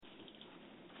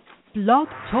Blog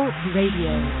Talk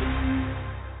Radio.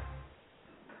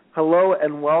 Hello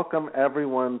and welcome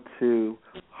everyone to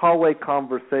Hallway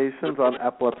Conversations on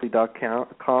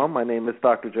Epilepsy.com. My name is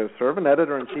Dr. Joe Sirven,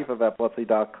 Editor-in-Chief of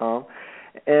Epilepsy.com.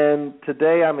 And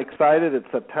today I'm excited. It's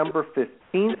September 15th.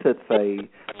 It's a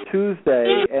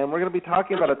Tuesday, and we're going to be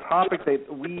talking about a topic that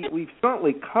we've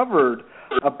certainly covered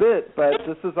a bit, but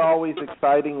this is always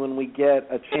exciting when we get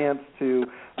a chance to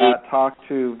talk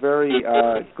to very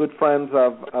good friends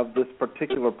of this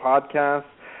particular podcast,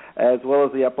 as well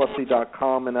as the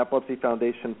Epilepsy.com and Epilepsy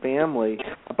Foundation family,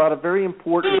 about a very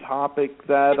important topic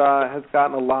that has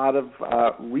gotten a lot of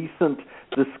recent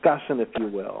discussion, if you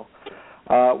will.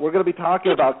 We're going to be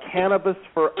talking about cannabis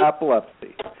for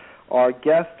epilepsy. Our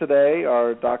guests today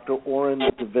are Dr. Orrin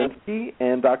Devinsky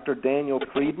and Dr. Daniel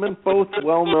Friedman, both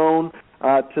well-known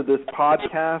to this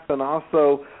podcast and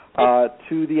also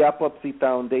to the Epilepsy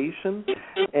Foundation.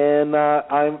 And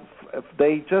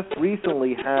they just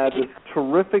recently had this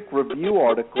terrific review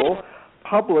article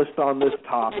published on this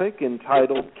topic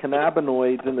entitled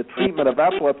Cannabinoids in the Treatment of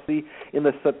Epilepsy in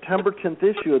the September 10th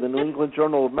issue of the New England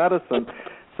Journal of Medicine.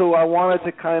 So I wanted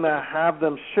to kind of have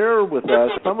them share with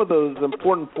us some of those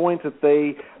important points that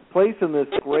they place in this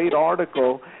great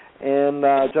article. And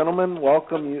gentlemen,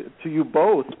 welcome to you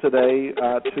both today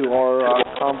to our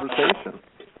conversation.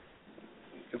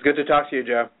 It's good to talk to you,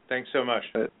 Joe. Thanks so much.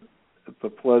 It's a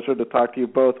pleasure to talk to you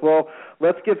both. Well,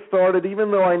 let's get started.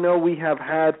 Even though I know we have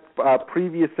had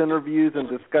previous interviews and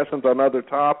discussions on other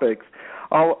topics,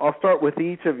 I'll start with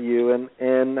each of you,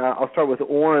 and I'll start with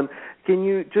Orrin. Can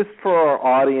you, just for our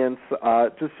audience,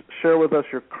 just share with us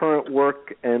your current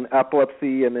work in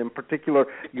epilepsy and, in particular,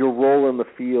 your role in the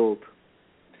field?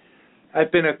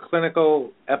 I've been a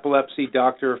clinical epilepsy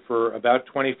doctor for about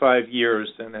 25 years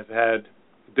and have had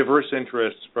diverse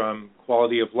interests from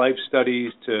quality of life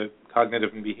studies to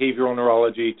cognitive and behavioral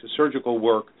neurology to surgical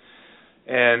work,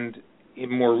 and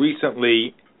more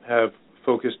recently have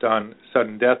focused on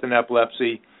sudden death in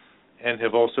epilepsy and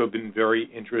have also been very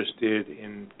interested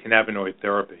in cannabinoid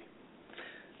therapy.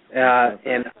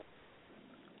 And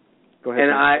Go ahead.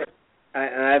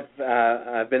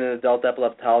 I've been an adult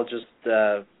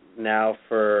epileptologist now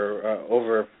for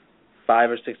over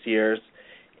 5 or 6 years,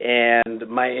 and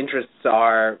my interests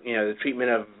are, the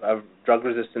treatment of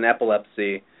drug-resistant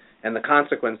epilepsy and the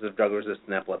consequences of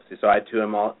drug-resistant epilepsy. So I too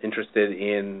am interested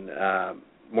in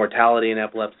mortality in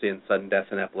epilepsy and sudden death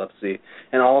in epilepsy,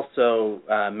 and also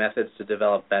methods to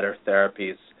develop better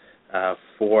therapies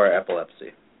for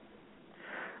epilepsy.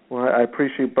 Well, I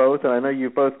appreciate both, and I know you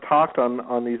both talked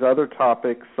on these other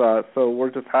topics, so we're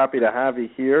just happy to have you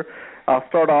here. I'll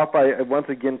start off by once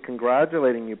again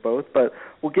congratulating you both, but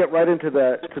we'll get right into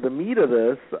the meat of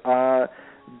this.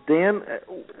 Dan,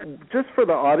 just for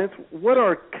the audience, what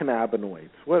are cannabinoids?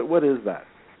 What is that?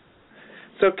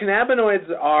 So cannabinoids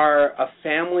are a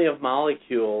family of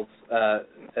molecules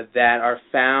that are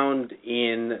found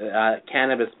in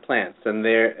cannabis plants, and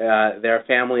they're a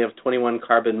family of 21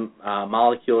 carbon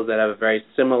molecules that have a very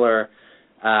similar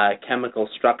chemical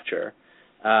structure,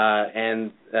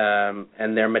 and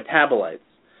they're metabolites.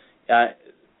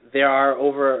 There are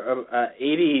over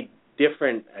 80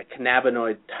 different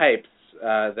cannabinoid types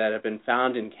that have been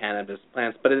found in cannabis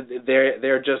plants, but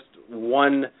they're just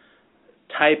one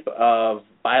type of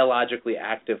biologically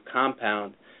active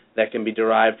compound that can be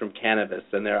derived from cannabis,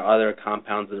 and there are other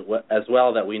compounds as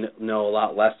well that we know a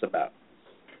lot less about.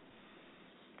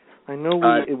 I know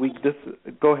we just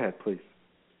go ahead, please.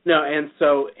 No,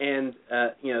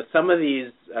 some of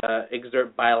these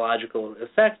exert biological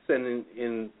effects, and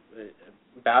in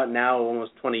about now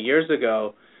almost 20 years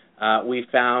ago,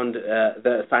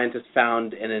 the scientists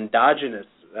found an endogenous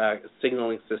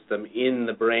signaling system in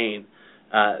the brain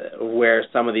where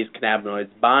some of these cannabinoids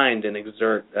bind and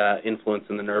exert influence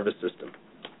in the nervous system.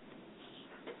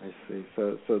 I see.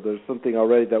 So there's something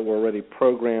already that we're already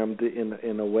programmed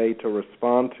in a way to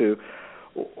respond to.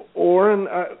 Orrin,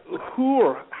 who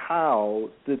or how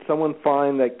did someone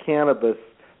find that cannabis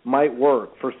might work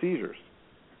for seizures?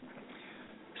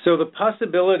 So the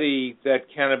possibility that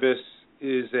cannabis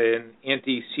is an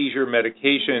anti-seizure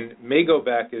medication may go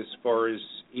back as far as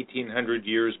 1800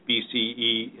 years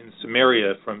BCE in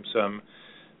Samaria from some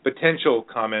potential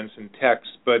comments and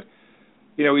texts, but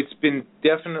it's been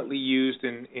definitely used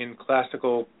in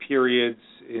classical periods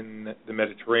in the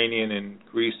Mediterranean, in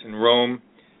Greece and Rome,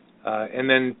 and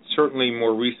then certainly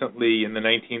more recently in the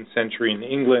 19th century in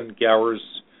England. Gowers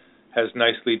has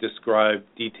nicely described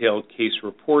detailed case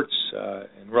reports,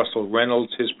 and Russell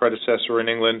Reynolds, his predecessor in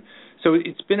England. So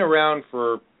it's been around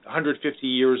for 150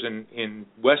 years in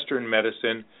Western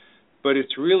medicine, but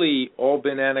it's really all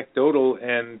been anecdotal,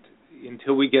 and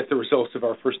until we get the results of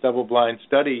our first double-blind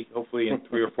study, hopefully in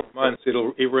 3 or 4 months,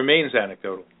 it remains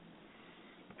anecdotal.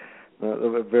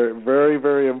 A very, very,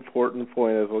 very important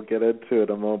point, as we'll get into in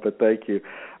a moment. Thank you.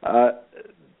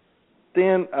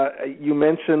 Dan, you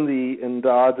mentioned the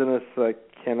endogenous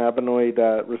cannabinoid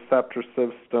receptor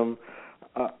system.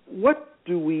 What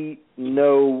do we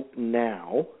know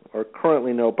now, or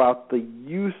currently know, about the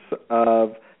use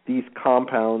of these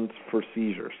compounds for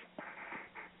seizures?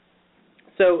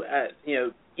 So,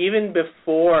 even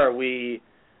before we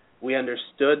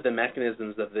understood the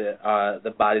mechanisms of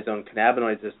the body's own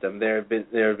cannabinoid system, there have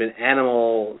been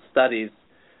animal studies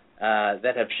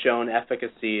that have shown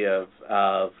efficacy of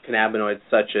cannabinoids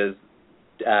such as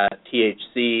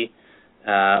THC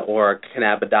or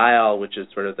cannabidiol, which is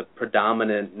sort of the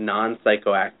predominant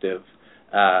non-psychoactive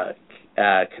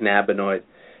cannabinoid.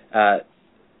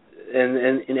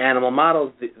 And in animal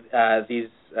models, these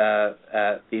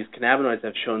cannabinoids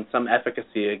have shown some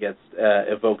efficacy against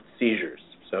evoked seizures.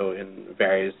 So in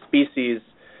various species,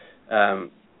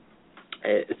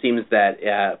 it seems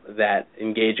that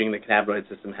engaging the cannabinoid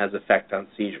system has effect on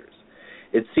seizures.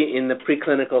 In the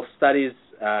preclinical studies,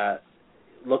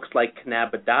 looks like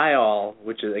cannabidiol,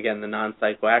 which is again the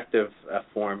non-psychoactive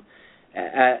form,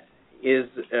 is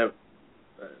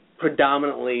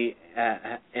predominantly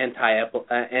has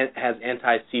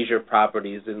anti-seizure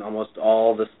properties in almost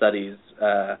all the studies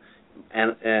that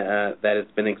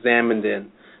it's been examined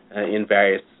in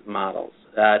various models.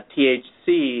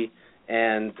 THC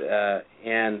and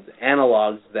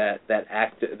analogs that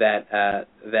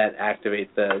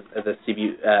activate the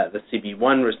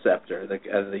CB1 receptor,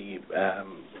 the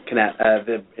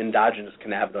endogenous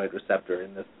cannabinoid receptor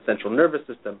in the central nervous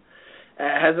system,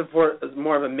 has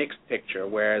more of a mixed picture,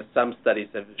 whereas some studies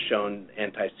have shown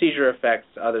anti-seizure effects,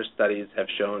 other studies have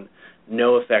shown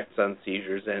no effects on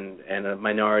seizures, and a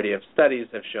minority of studies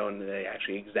have shown that they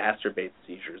actually exacerbate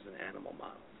seizures in animal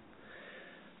models.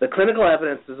 The clinical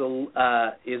evidence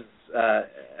is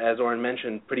as Orrin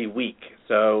mentioned, pretty weak.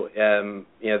 So,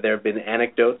 there have been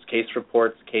anecdotes, case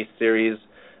reports, case series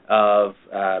of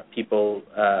people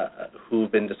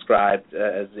who've been described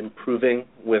as improving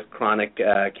with chronic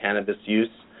cannabis use,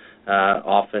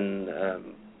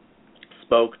 often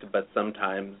smoked, but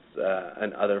sometimes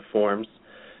in other forms.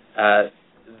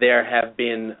 There have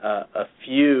been a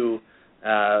few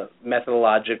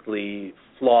methodologically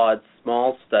flawed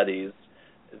small studies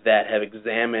that have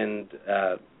examined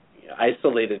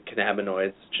isolated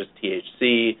cannabinoids, such as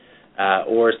THC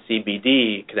or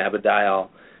CBD, cannabidiol,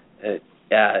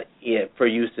 for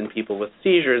use in people with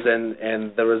seizures,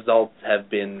 and the results have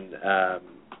been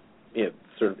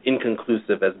sort of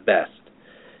inconclusive at best.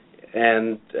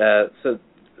 And so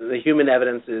the human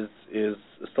evidence is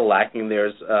still lacking.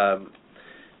 There's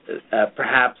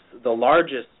perhaps the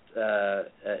largest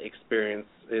experience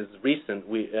is recent.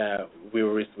 We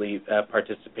were recently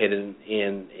participated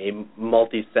in a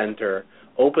multi-center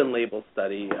open-label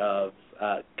study of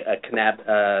a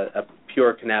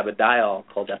pure cannabidiol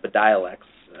called Epidiolex,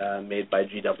 made by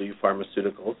GW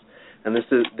Pharmaceuticals, and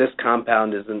this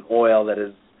compound is an oil that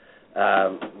is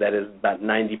about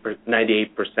 98%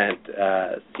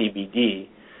 CBD.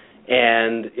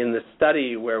 And in the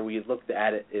study where we looked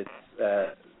at its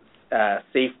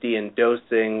safety and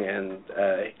dosing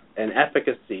and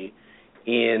efficacy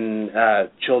in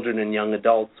children and young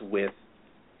adults with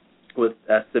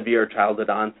severe childhood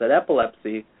onset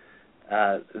epilepsy,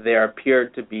 there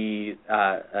appeared to be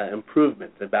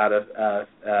improvement, about a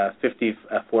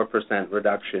 54%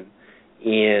 reduction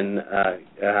in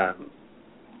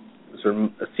sort of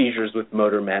seizures with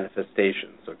motor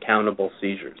manifestations, so countable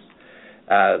seizures.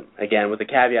 Again, with the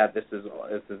caveat, this is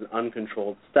an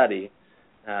uncontrolled study,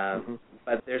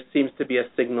 but there seems to be a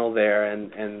signal there,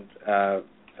 and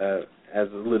as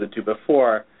alluded to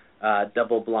before,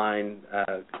 double-blind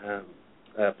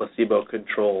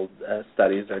placebo-controlled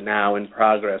studies are now in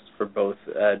progress for both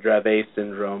Dravet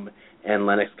syndrome and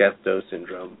Lennox-Gastaut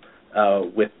syndrome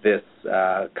with this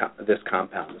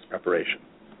compound, this preparation.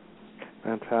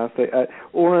 Fantastic.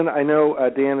 Orrin, I know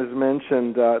Dan has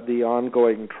mentioned the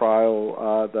ongoing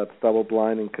trial that's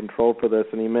double-blind and controlled for this,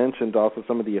 and he mentioned also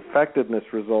some of the effectiveness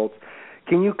results.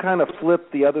 Can you kind of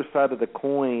flip the other side of the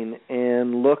coin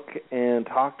and look and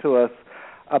talk to us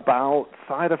about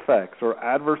side effects or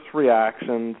adverse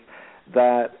reactions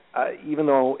that, even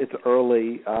though it's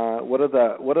early, what are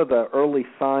the early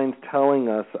signs telling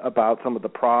us about some of the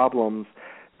problems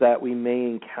that we may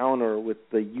encounter with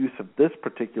the use of this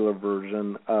particular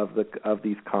version of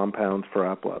these compounds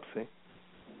for epilepsy?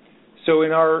 So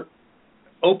in our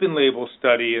open label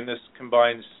study, and this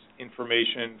combines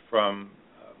information from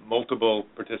multiple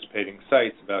participating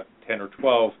sites, about 10 or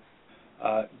 12,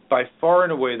 By far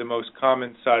and away, the most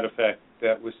common side effect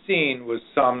that was seen was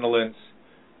somnolence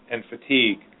and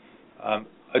fatigue.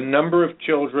 A number of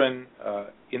children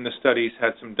in the studies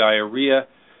had some diarrhea.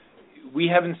 We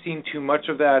haven't seen too much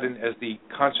of that, and as the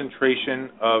concentration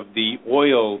of the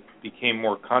oil became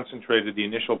more concentrated, the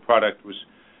initial product was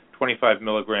 25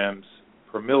 milligrams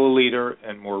per milliliter,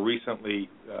 and more recently,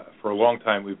 for a long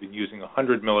time, we've been using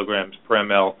 100 milligrams per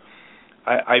ml.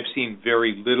 I've seen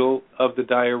very little of the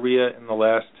diarrhea in the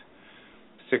last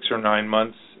 6 or 9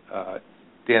 months.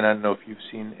 Dan, I don't know if you've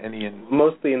seen any in...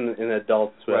 Mostly in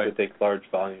adults who have to take large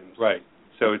volumes. Right.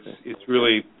 So it's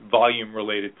really volume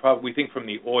related. We think from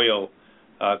the oil,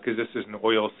 because this is an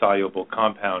oil-soluble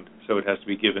compound, so it has to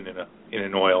be given in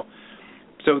an oil.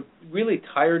 So really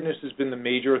tiredness has been the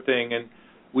major thing, and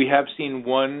we have seen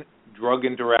one drug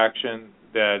interaction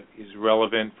that is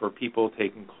relevant for people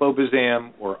taking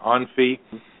clobazam or Onfi.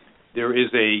 There is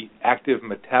a active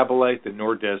metabolite, the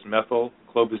nordesmethyl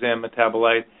clobazam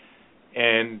metabolite,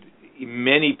 and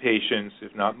many patients,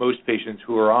 if not most patients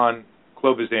who are on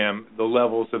clobazam, the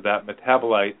levels of that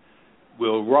metabolite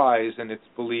will rise, and it's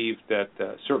believed that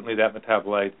certainly that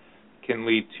metabolite can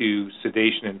lead to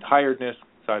sedation and tiredness,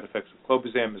 side effects of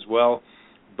clobazam as well,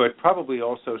 but probably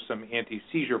also some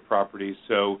anti-seizure properties.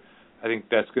 So I think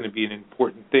that's going to be an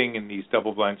important thing in these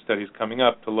double-blind studies coming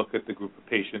up, to look at the group of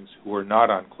patients who are not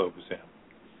on clobazam.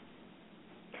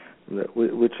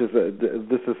 Which is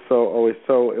this is always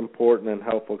so important and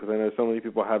helpful, because I know so many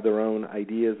people have their own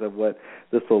ideas of what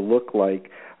this will look like.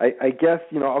 I guess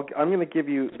I'm going to give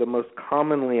you the most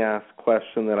commonly asked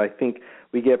question that I think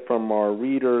we get from our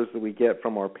readers, that we get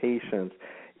from our patients.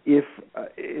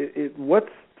 What's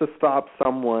to stop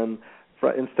someone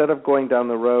instead of going down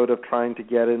the road of trying to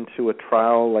get into a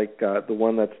trial like the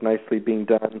one that's nicely being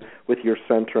done with your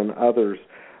center and others,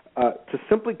 to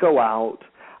simply go out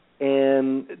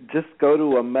and just go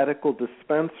to a medical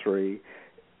dispensary,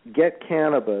 get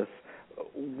cannabis?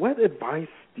 What advice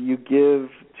do you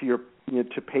give to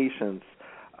to patients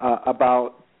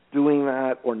about doing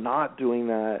that or not doing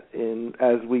that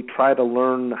as we try to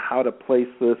learn how to place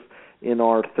this in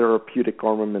our therapeutic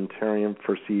armamentarium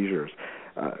for seizures?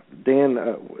 Dan,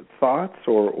 thoughts,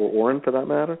 or Orrin for that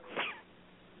matter?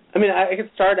 I mean, I could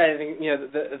start. I think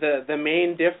the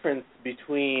main difference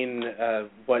between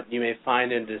what you may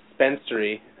find in a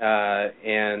dispensary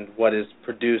and what is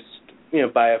produced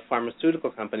by a pharmaceutical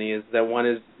company is that one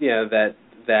is there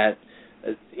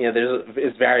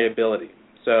is variability.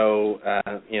 So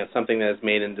something that is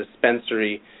made in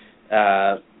dispensary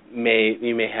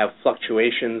you may have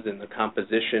fluctuations in the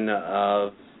composition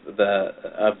of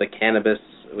the cannabis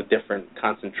with different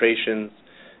concentrations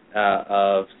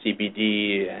of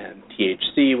CBD and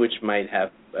THC, which might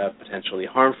have potentially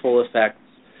harmful effects.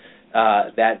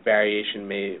 That variation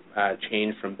may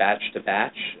change from batch to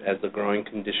batch as the growing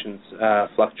conditions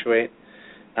fluctuate,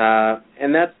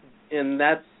 and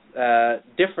that's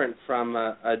different from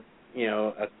a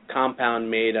compound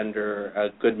made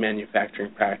under good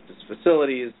manufacturing practice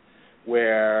facilities,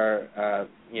 where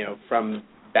from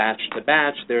batch to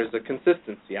batch there's a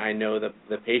consistency. I know that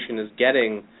the patient is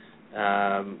getting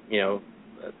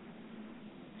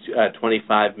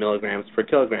 25 milligrams per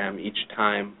kilogram each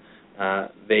time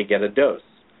they get a dose,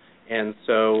 and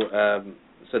so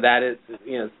that is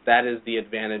the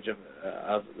advantage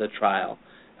of the trial.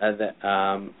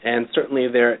 And certainly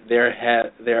there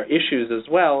are issues as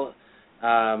well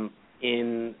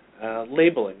in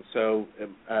labeling. So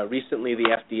recently the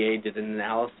FDA did an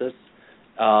analysis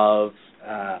of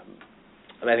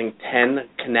I think 10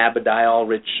 cannabidiol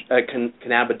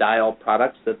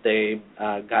products that they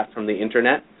got from the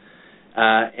internet,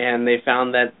 and they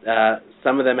found that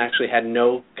some of them actually had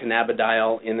no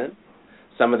cannabidiol in it.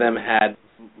 Some of them had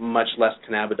much less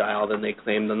cannabidiol than they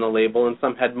claimed on the label, and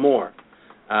some had more.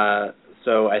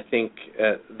 So I think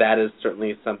that is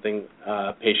certainly something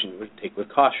a patient would take with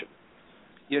caution.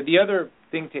 Yeah, the other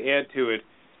thing to add to it,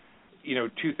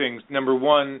 two things. Number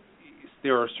one,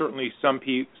 there are certainly some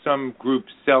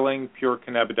groups selling pure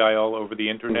cannabidiol over the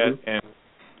internet, and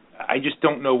I just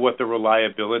don't know what the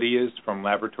reliability is from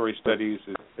laboratory studies,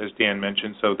 as Dan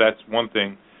mentioned. So that's one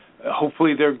thing.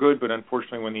 Hopefully they're good, but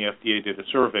unfortunately when the FDA did a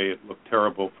survey, it looked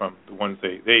terrible from the ones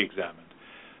they examined.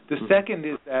 The second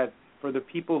is that for the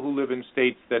people who live in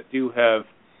states that do have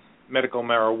medical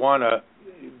marijuana,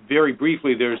 very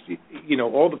briefly, there's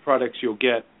all the products you'll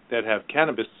get that have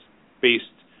cannabis-based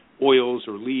oils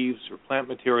or leaves or plant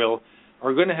material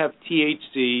are going to have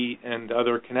THC and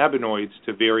other cannabinoids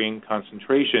to varying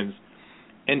concentrations.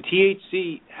 And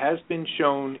THC has been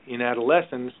shown in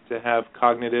adolescents to have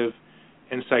cognitive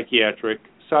and psychiatric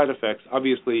side effects.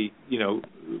 Obviously,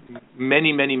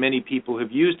 many people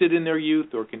have used it in their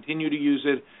youth or continue to use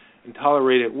it and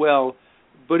tolerate it well,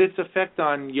 but its effect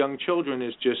on young children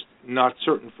is just not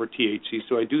certain for THC.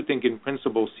 So I do think in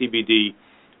principle CBD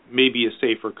may be a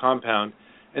safer compound.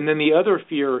 And then the other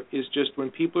fear is just when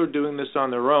people are doing this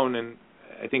on their own, and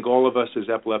I think all of us as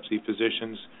epilepsy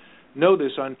physicians know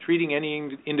this, on treating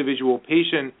any individual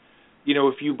patient,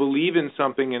 if you believe in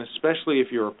something, and especially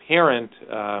if you're a parent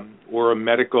or a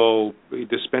medical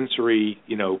dispensary,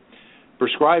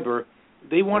 prescriber,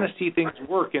 they want to see things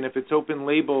work. And if it's open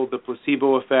label, the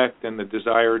placebo effect and the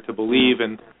desire to believe,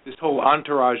 and this whole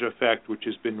entourage effect, which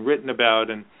has been written about,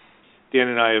 and Dan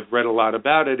and I have read a lot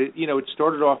about it. It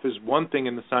started off as one thing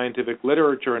in the scientific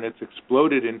literature, and it's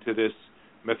exploded into this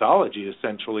mythology,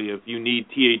 essentially, of you need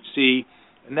THC,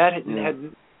 and that it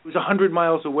was 100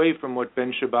 miles away from what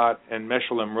Ben Shabbat and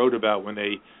Mechoulam wrote about when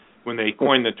they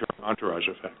coined the term entourage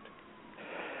effect.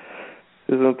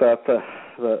 Isn't that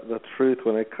the truth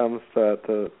when it comes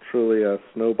to truly a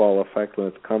snowball effect when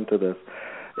it's come to this?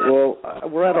 Well,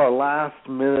 we're at our last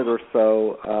minute or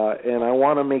so, and I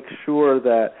want to make sure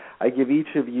that I give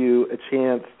each of you a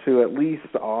chance to at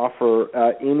least offer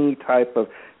any type of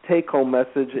take-home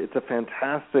message. It's a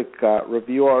fantastic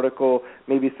review article,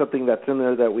 maybe something that's in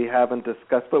there that we haven't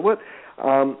discussed. But what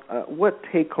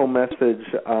take-home message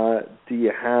do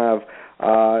you have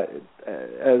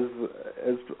as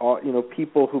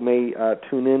people who may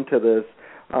tune into this,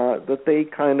 that they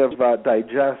kind of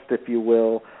digest, if you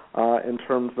will, in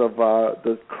terms of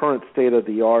the current state of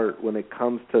the art when it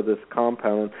comes to this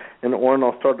compound? And Orrin,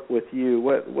 I'll start with you.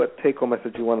 What take-home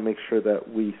message do you want to make sure that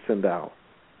we send out?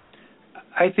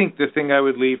 I think the thing I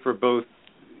would leave for both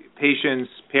patients,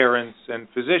 parents, and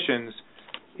physicians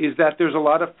is that there's a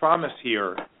lot of promise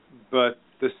here, but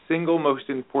the single most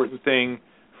important thing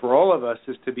for all of us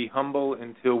is to be humble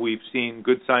until we've seen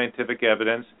good scientific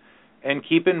evidence, and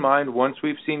keep in mind, once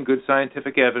we've seen good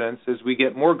scientific evidence, as we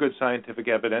get more good scientific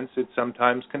evidence, it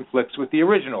sometimes conflicts with the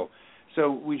original.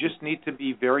 So we just need to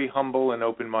be very humble and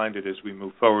open-minded as we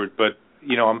move forward. But,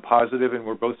 I'm positive, and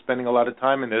we're both spending a lot of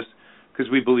time in this, because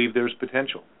we believe there's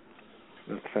potential.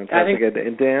 That's fantastic.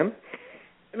 And Dan?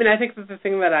 I think that the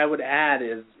thing that I would add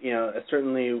is,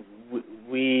 certainly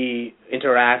we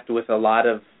interact with a lot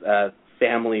of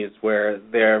families where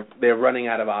they're running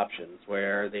out of options,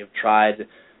 where they've tried,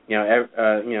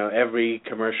 every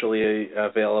commercially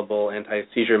available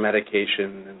anti-seizure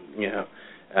medication,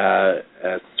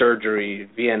 surgery,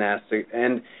 VNS,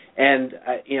 and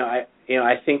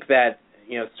I think that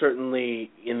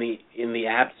certainly in the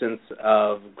absence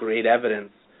of great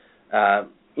evidence, I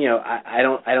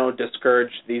don't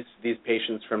discourage these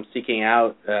patients from seeking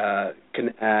out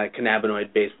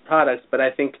cannabinoid-based products, but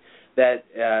I think that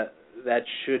that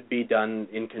should be done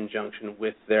in conjunction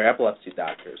with their epilepsy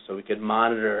doctors. So we could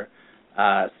monitor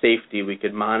safety, we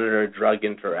could monitor drug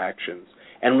interactions,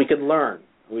 and we could learn.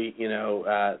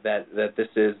 That this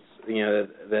is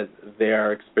that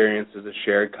their experience is a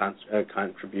shared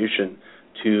contribution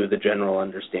to the general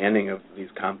understanding of these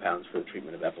compounds for the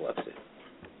treatment of epilepsy.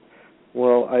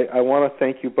 Well, I want to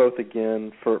thank you both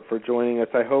again for joining us.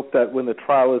 I hope that when the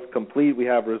trial is complete, we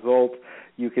have results.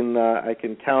 I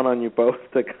can count on you both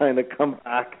to kind of come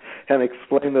back and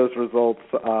explain those results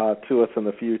to us in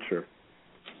the future.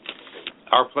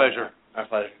 Our pleasure. Our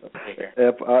pleasure. Take care.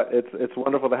 It's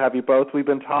wonderful to have you both. We've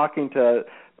been talking to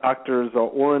Drs.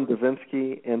 Orrin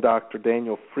Devinsky and Dr.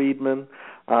 Daniel Friedman.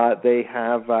 They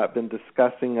have been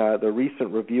discussing the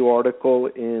recent review article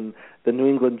in the New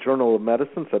England Journal of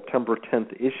Medicine, September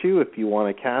 10th issue, if you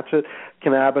want to catch it,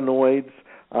 Cannabinoids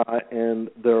and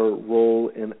their role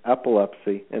in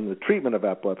epilepsy, and the treatment of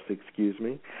epilepsy,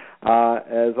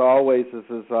 As always, this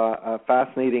is a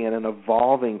fascinating and an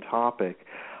evolving topic.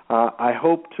 I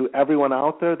hope to everyone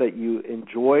out there that you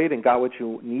enjoyed and got what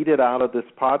you needed out of this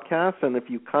podcast. And if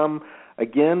you come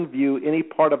again, view any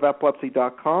part of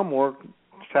epilepsy.com or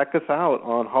check us out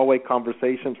on Hallway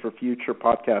Conversations for future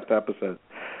podcast episodes.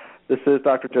 This is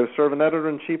Dr. Joe Sirven,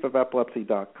 Editor-in-Chief of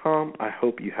epilepsy.com. I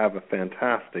hope you have a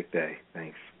fantastic day.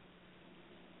 Thanks.